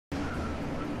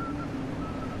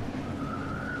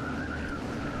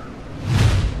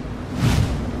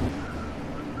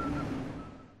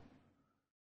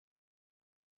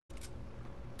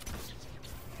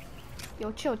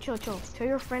Yo, chill. Tell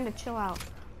your friend to chill out.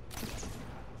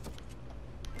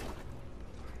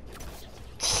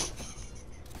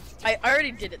 I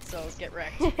already did it, so get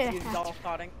wrecked. You all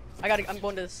thoughting. I'm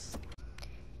going to this.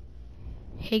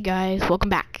 Hey guys, welcome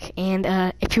back. And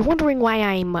if you're wondering why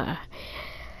I'm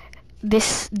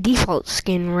this default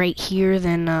skin right here,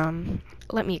 then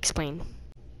let me explain.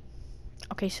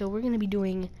 Okay, so we're gonna be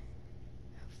doing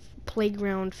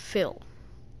playground fill,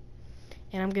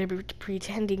 and I'm gonna be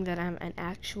pretending that I'm an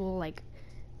actual like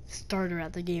starter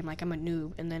at the game, like I'm a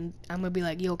noob, and then I'm gonna be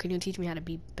like, yo, can you teach me how to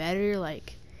be better,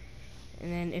 like,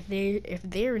 and then if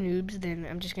they're noobs, then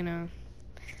I'm just gonna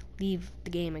leave the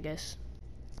game, I guess.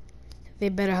 They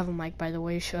better have a mic, by the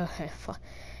way. Sure.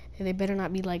 They better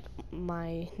not be like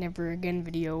my never again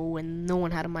video when no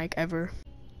one had a mic ever.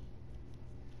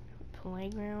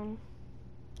 Playground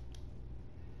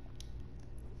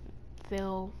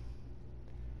fill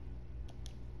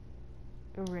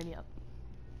ready up.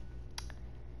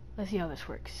 Let's see how this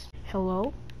works.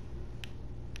 Hello?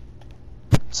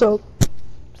 So,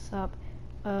 What's up?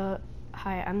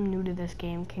 Hi, I'm new to this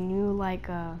game. Can you like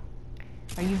are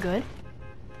you good?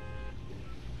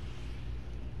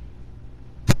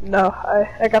 no,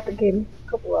 I got the game a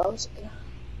couple hours ago.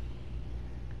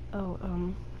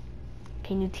 Oh,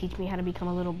 can you teach me how to become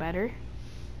a little better?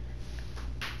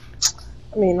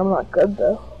 I mean, I'm not good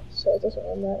though, so it doesn't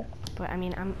really matter. But I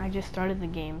mean, I just started the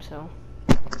game, so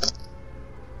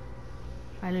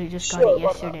I literally just got Sure, it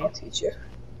yesterday. I'll teach you.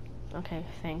 Okay,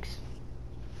 thanks.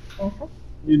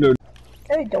 You know.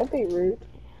 Hey, don't be rude.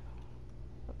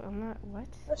 I'm not. What?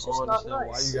 That's just not Why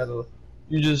nice. you gotta?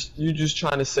 You just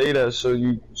trying to say that so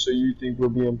you think we'll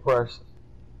be impressed.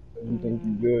 You think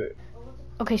you good.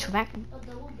 Okay, so that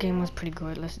game was pretty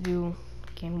good. Let's do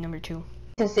game number 2.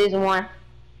 This is season 1.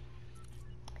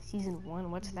 Season 1.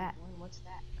 What's that?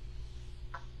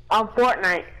 On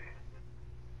Fortnite.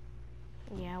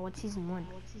 Yeah, what's season 1?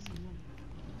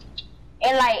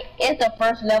 And like, it's the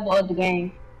first level of the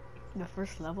game. The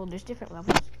first level. There's different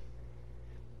levels.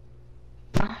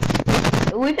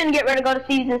 We finna get ready to go to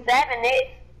season 7 next.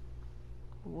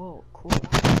 Whoa, cool.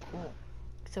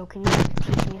 So can you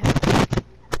teach me how to play?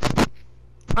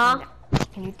 Huh?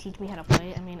 Can you teach me how to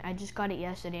play? I mean, I just got it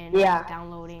yesterday and Yeah. it's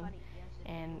downloading,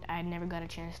 and I never got a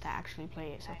chance to actually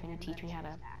play it. So can you teach me how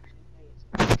to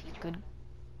teach good?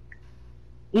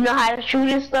 You know how to shoot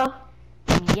and stuff?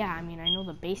 I mean, yeah, I mean, I know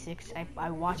the basics. I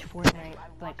watch Fortnite,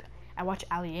 like I watch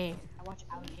Ali.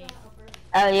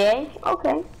 Oh yeah?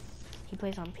 Okay. He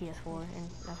plays on PS4, and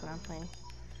that's what I'm playing.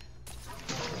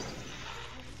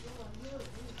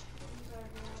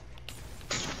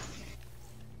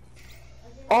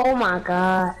 Oh my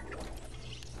god.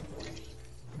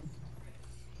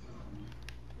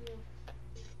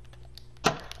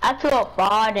 I took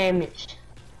fall damage.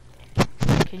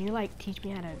 Can you like teach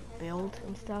me how to build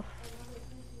and stuff?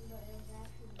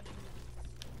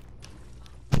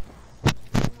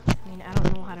 I mean, I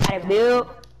don't know how to How to build?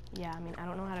 Yeah, I mean, I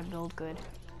don't know how to build good.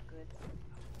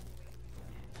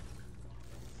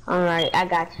 Alright, I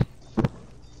got you.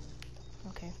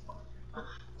 Okay.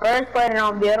 First put it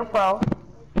on Builder Pro.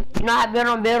 You know how to build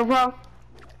on Builder Pro?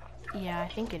 Yeah, I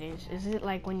think it is. Is it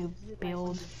like when you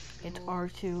build, it's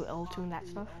R2, L2, and that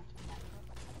stuff?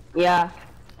 Yeah.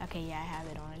 Okay, yeah, I have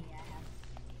it on.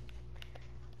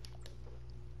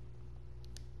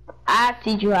 I'll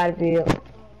teach you how to build.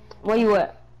 Where you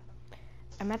at?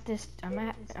 I'm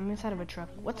inside of a truck.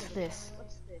 What's this?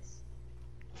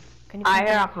 Can you Alright,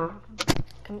 here I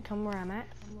come. come where I'm at?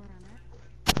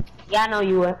 Yeah, I know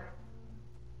you at.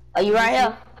 Are you right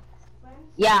here?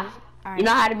 Yeah. All You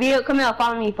know how to build? Come here,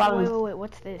 follow me, follow me. Wait,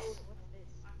 what's this?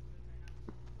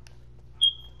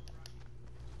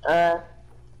 That's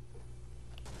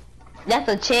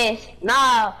a chest.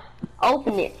 Nah,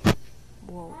 open it.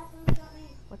 Whoa.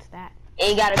 What's that? And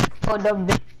you gotta go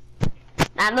double.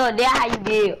 Now look, that's how you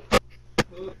build.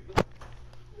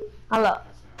 Hold up.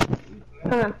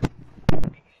 Come on.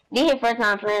 This is your first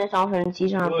time playing this, so I'm finna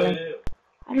teach you how to play.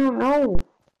 I don't know.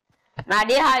 Now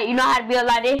this how you know how to build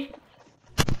like this?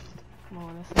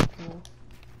 Whoa, that's so cool.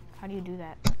 How do you do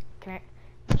that?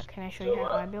 Can I show you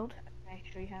how I build?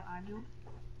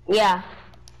 Yeah.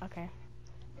 Okay.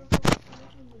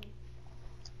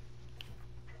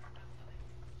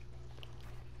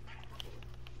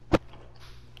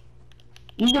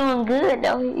 You doing good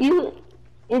though.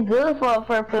 It's good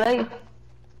for a play.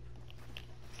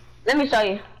 Let me show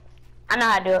you. I know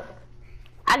how to do it.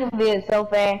 I can build so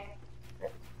fast.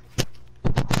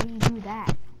 How do you do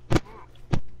that?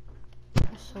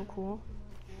 That's so cool.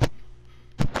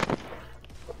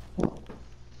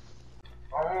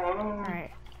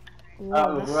 Alright.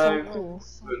 Whoa, that's so cool.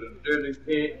 Wanna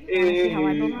see how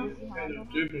I build now?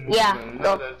 Yeah,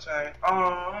 go.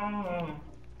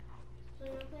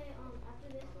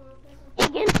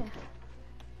 Again.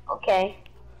 Okay.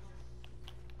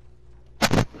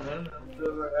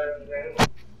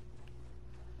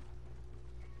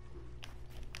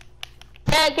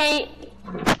 Yeah, can you?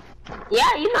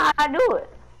 Yeah, you know how to do it.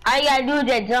 All you gotta do is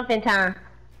just jump in time.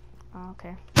 Oh,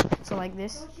 okay. So like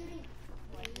this?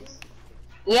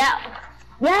 Yeah.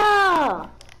 Yeah.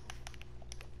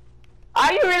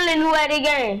 Are you really new at the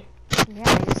game? Yeah,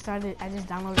 I just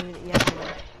downloaded it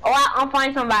yesterday. Oh, I'll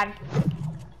find somebody.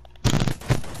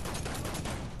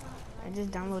 I just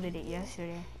downloaded it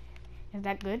yesterday. Is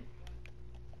that good?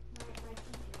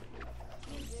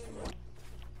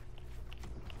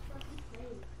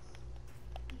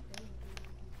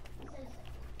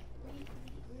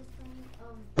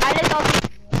 I just don't.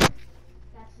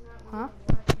 Huh?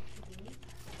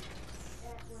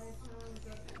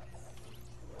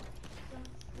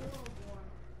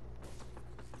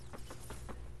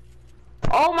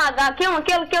 Oh my God! Kill him!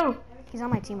 Kill him! Kill him! He's on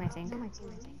my team, I think. I'm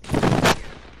shooting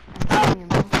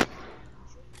him.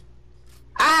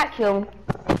 I kill him.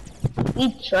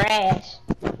 He trash.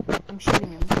 I'm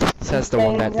shooting him. Says the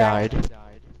one that died.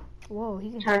 Whoa,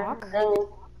 he can Turn talk?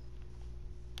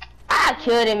 I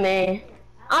killed him, man.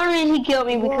 I don't mean he killed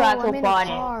me because I Whoa, I'm took in a part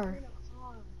in. car.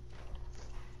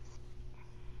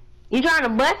 You trying to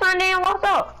bust on them? What's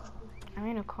up? I'm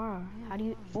in a car. How do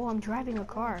you? Oh, I'm driving a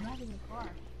car.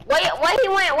 Where he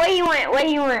went? Where he went? Where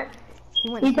he went?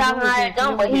 He's talking over like here. a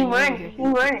dumb, but he over here. running. He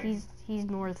running. He's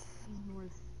north.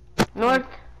 North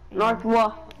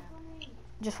what?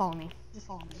 Just follow me.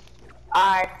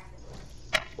 Alright.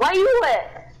 Where you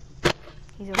at?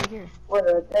 He's over here. What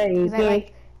a thing. He's at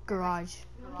like garage,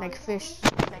 like fish.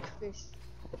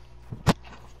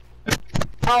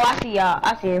 Oh, I see y'all.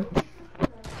 I see him.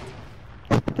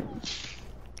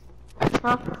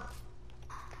 Huh?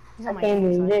 He's on my I can't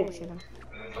team, so I believe can't shoot him.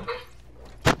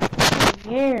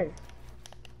 Yeah.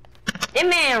 That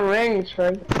man running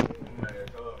straight.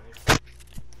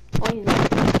 Oh, he's not.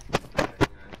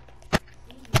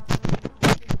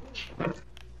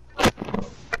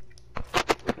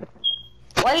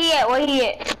 Where he at? Where he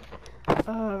at?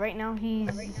 Right now he's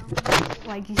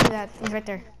like, you see that? He's right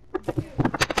there.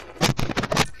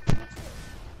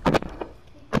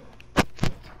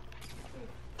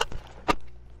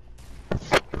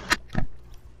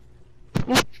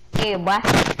 Yeah, boy.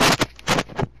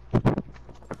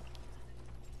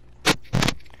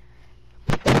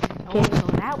 Oh,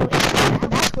 so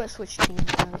that's what switch teams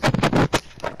does.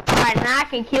 Alright, now I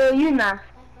can kill you now.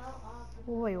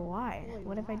 Wait, why?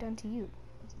 What have I done to you?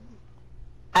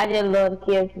 I just love to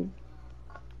kill you.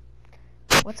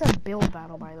 What's a build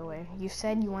battle, by the way? You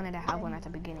said you wanted to have one at the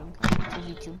beginning.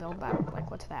 2v2 build battle. Like,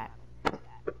 what's that?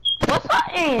 What's up,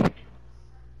 in?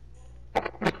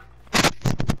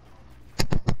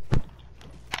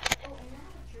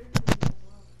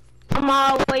 I'm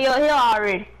all the way up here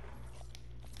already.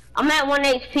 I'm at 1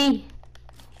 HP.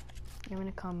 You're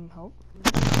gonna come help?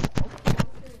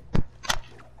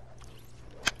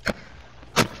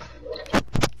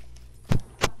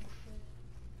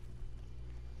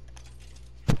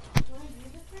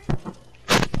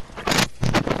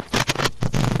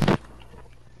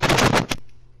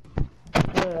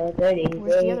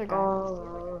 Where's the other guy?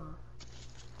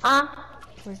 Huh?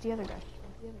 Where's the other guy?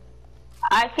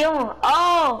 I killed him.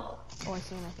 Oh! Oh, I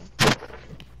see him, I think.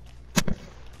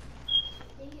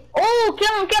 Oh,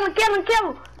 kill him, kill him, kill him,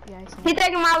 kill him! Yeah, I see him. He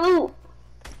taking my loot.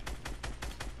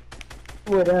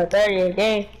 With a 30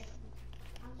 again.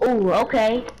 Oh,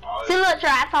 okay. See, look,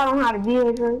 try. I taught him how to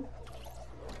build it.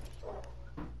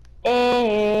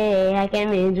 Hey, I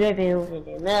came in dripping with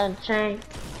another train.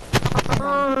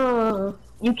 Oh,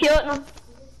 you killed him?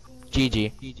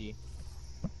 GG.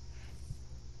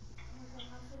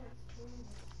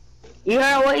 You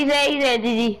heard what he said? He said,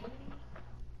 GG.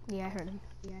 Yeah, I heard him.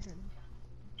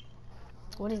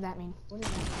 What does that mean?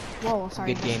 Whoa,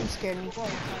 sorry. Good game. You scared me.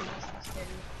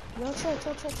 Yo, chill out.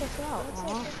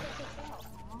 Aww.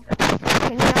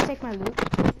 Can you not take my loot?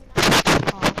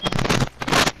 Oh, okay.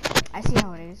 I see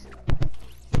how it is.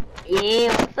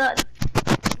 Yeah, what's up?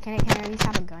 Can I at least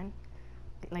have a gun?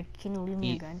 Like, can you leave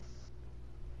me a gun?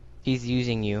 He's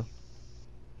using you.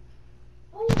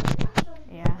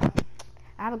 Yeah.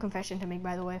 I have a confession to make,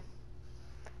 by the way.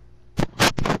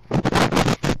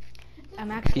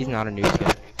 He's not a new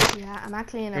skin. Yeah, I'm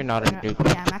actually in a. You're not a new.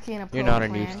 Yeah, I'm actually in a pro You're not a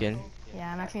clan. new skin.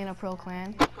 Yeah, I'm actually in a pro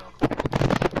clan.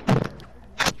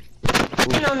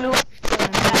 You don't know.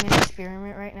 I'm having an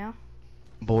experiment right now.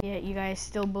 Boy. Yeah, you guys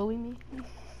still bully me?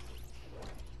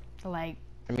 Like,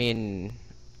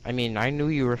 I knew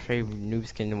you were favorite noob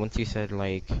skin once you said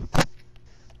like.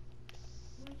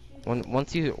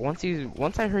 Once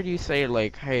I heard you say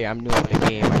like, hey, I'm new at the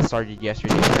game. I started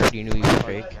yesterday. I already knew you were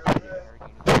fake.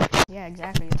 Yeah,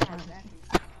 exactly. It's fun.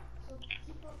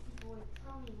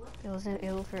 It was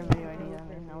for a video idea,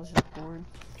 and I was just bored.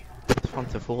 It's fun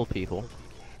to fool people.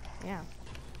 Yeah.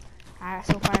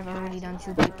 So far, I've already done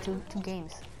two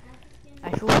games.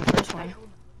 I fooled the first one.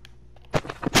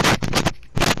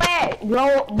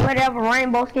 Glow, whatever,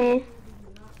 rainbow skin.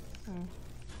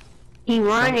 He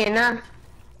running now.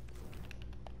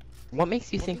 What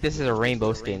makes you think this is a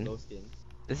rainbow skin?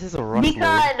 This is a rough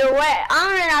Because load. the way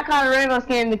I'm really not calling it rainbow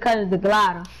skin because of the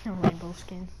glider. A rainbow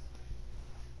skin.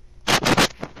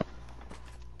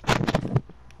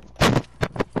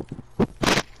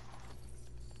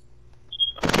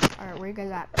 Alright, where you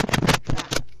guys at?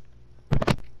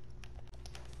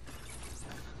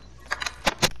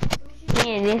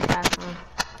 Me and this guy.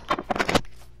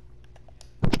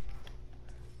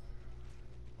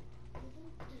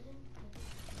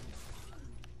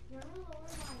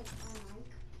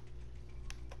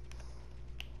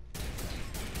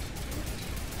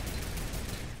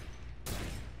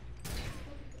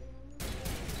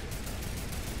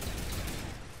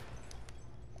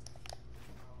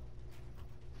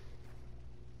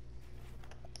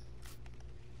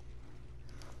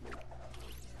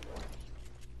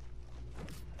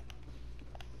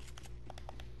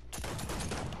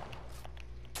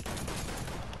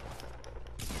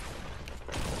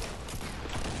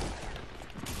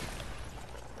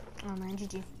 Oh man,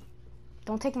 GG.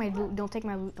 Don't take my loot, don't take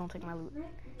my loot, don't take my loot.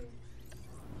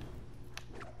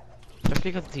 Just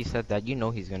because he said that, you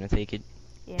know he's gonna take it.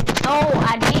 Yeah. No,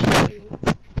 I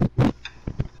didn't.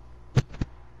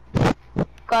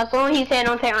 Cause soon he said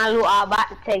don't take my loot, I was about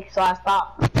to take, so I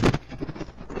stopped.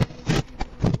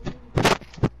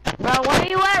 Bro, where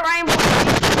you at, Rainbow?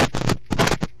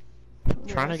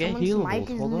 Trying to get Someone's healed. mic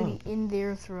is Hold literally on. in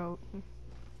their throat.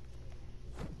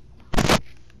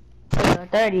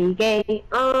 30K,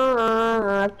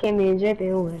 came in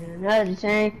dripping with another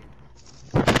chain.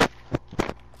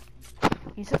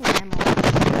 You took my ammo.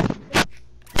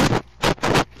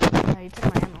 Yeah, you took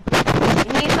my ammo.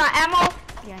 You need some ammo?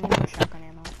 Yeah, I need more shotgun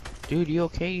ammo. Dude, you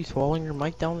okay? You swallowing your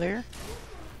mic down there?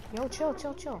 Yo, chill,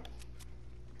 chill, chill.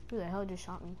 Who the hell just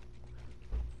shot me?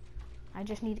 I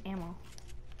just need ammo.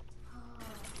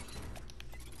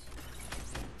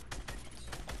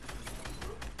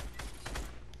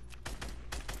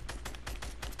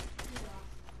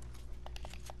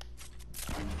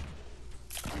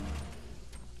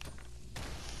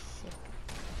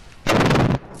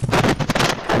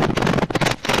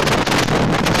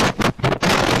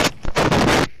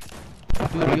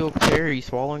 Dude, you okay? Are you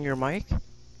swallowing your mic?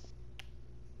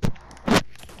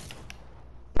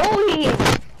 Oh, he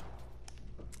is.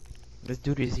 This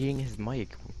dude is eating his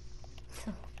mic.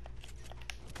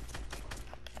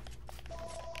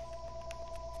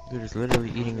 Dude is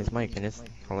literally eating his mic and it's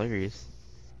hilarious.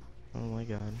 Oh my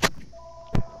god.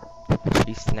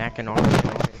 He's snacking on it.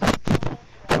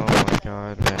 Oh my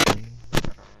god, man.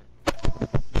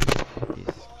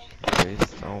 Jesus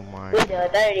Christ, oh my. With the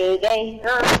 30K,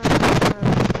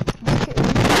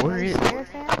 Where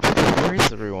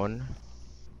is everyone?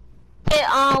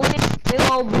 we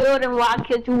gonna build and rock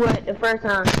hit you with the first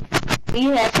time.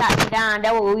 You had shot me down,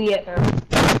 that what we at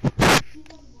first.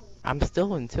 I'm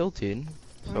still in Tilted.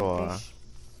 So,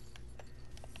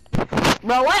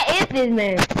 Bro, what is this,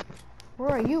 man? Where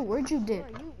are you? Where'd you dip?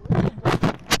 I'm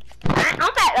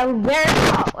at the very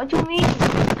top. What you mean?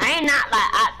 I ain't not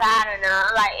like outside or nothing.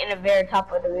 I'm like in the very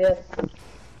top of the building.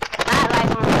 Not like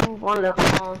on the roof,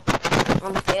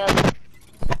 on the field.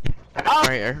 Oh,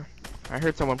 alright, I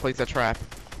heard someone place a trap.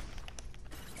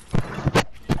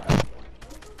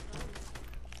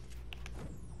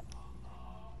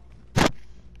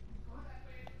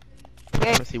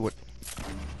 yeah. Let's see what.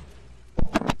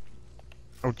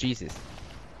 Oh Jesus!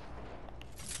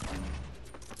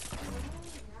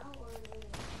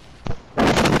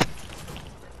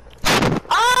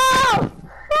 Oh!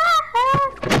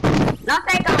 Don't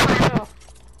take on my ammo.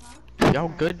 Y'all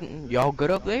good? Y'all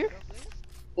good up there?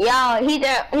 Yo, he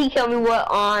killed me with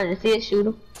on the 6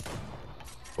 shooter.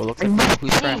 Well, looks like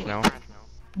who's trapped now.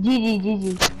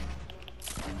 GG.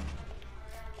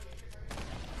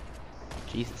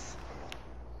 Jesus.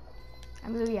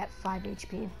 I'm literally at 5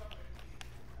 HP.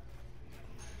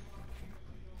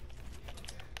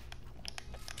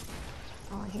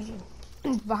 Oh,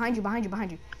 GG. Behind you, behind you,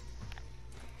 behind you.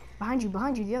 Behind you,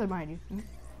 behind you, the other behind you.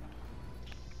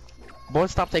 Boy,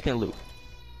 stop taking loot.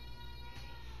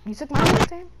 You took my loot,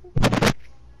 Sam?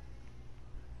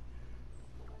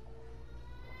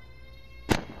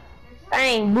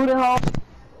 Dang, booty hole.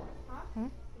 Hmm?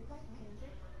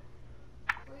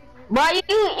 Boy,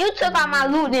 you took all my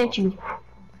loot, didn't you?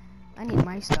 I need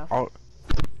my stuff. Oh,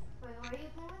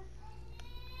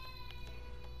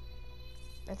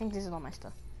 I think this is all my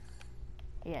stuff.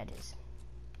 Yeah, it is.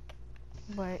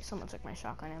 But someone took my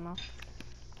shotgun ammo.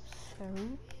 So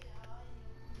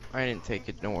I didn't take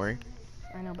it, don't worry.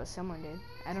 I know, but someone did.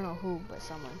 I don't know who, but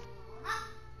someone.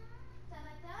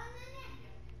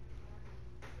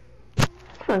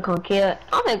 I'm gonna kill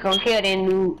that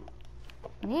noob.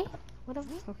 Me? What the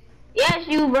fuck? Yes,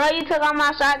 you, bro. You took all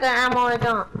my shotgun ammo and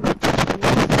jump. Oh,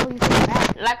 you took it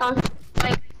back.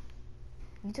 Like,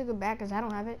 You took it back because I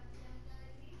don't have it.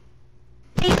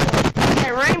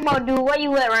 that Rainbow dude. Where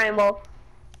you at, Rainbow?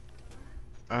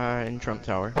 In Trump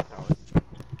Tower.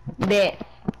 Bet.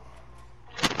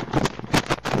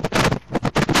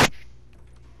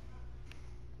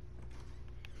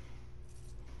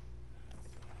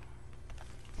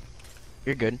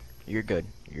 You're good. You're good.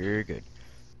 You're good.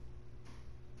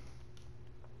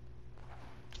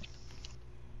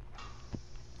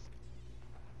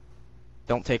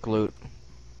 Don't take loot.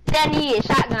 That need a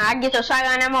shotgun. I get your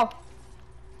shotgun ammo.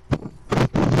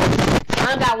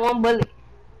 I only got one bullet.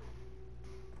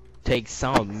 Take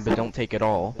some, but don't take it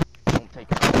all.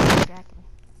 Exactly.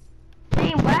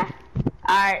 Damn, boy.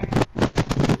 Alright.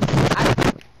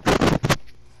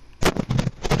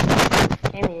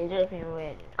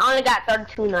 I only got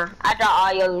 32 now. I dropped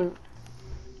all your loot.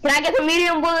 Can I get some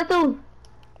medium bullet too?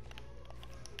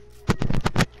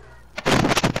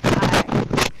 Alright.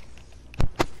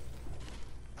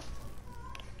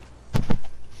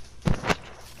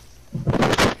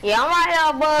 Yeah, I'm right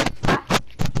here, bud.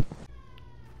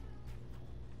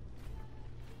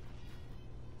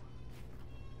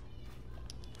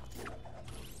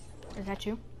 Is that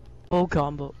you? Full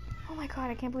combo. Oh my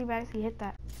god, I can't believe I actually hit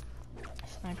that.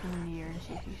 Sniping in the air and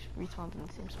see if he respawns in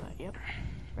the same spot. Yep.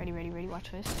 Ready, ready, ready.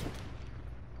 Watch this.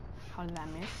 How did that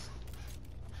miss?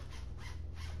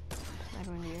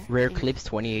 Sniper in the air. Rare Dang it. Clips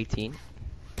 2018.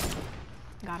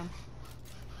 Got him.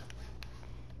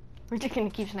 We're just gonna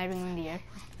keep sniping in the air.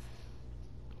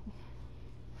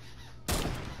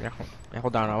 Yeah,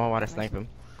 hold on. I want to snipe him.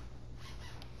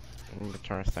 I'm gonna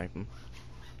try to snipe him.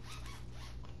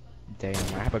 Damn,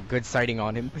 I have a good sighting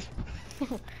on him.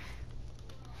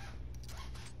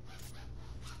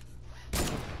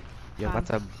 Yeah, that's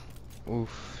a...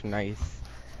 Oof, nice.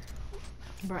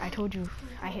 Bro, I told you,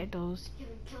 I hit those.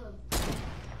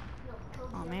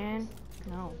 Oh man,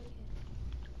 no.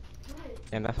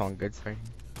 And that's on good sighting.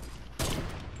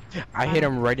 I hit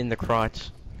him right in the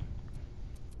crotch.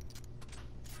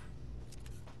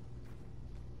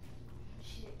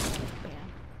 Yeah.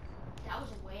 That was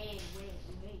way too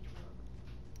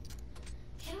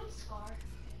low. Scar.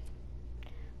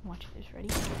 Watch this, ready?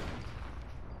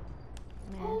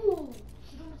 Man. Oh,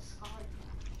 he don't scar.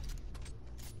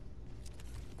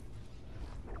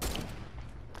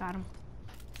 Got him.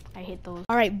 I hit those.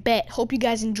 Alright, bet. Hope you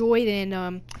guys enjoyed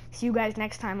and see you guys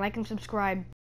next time. Like and subscribe.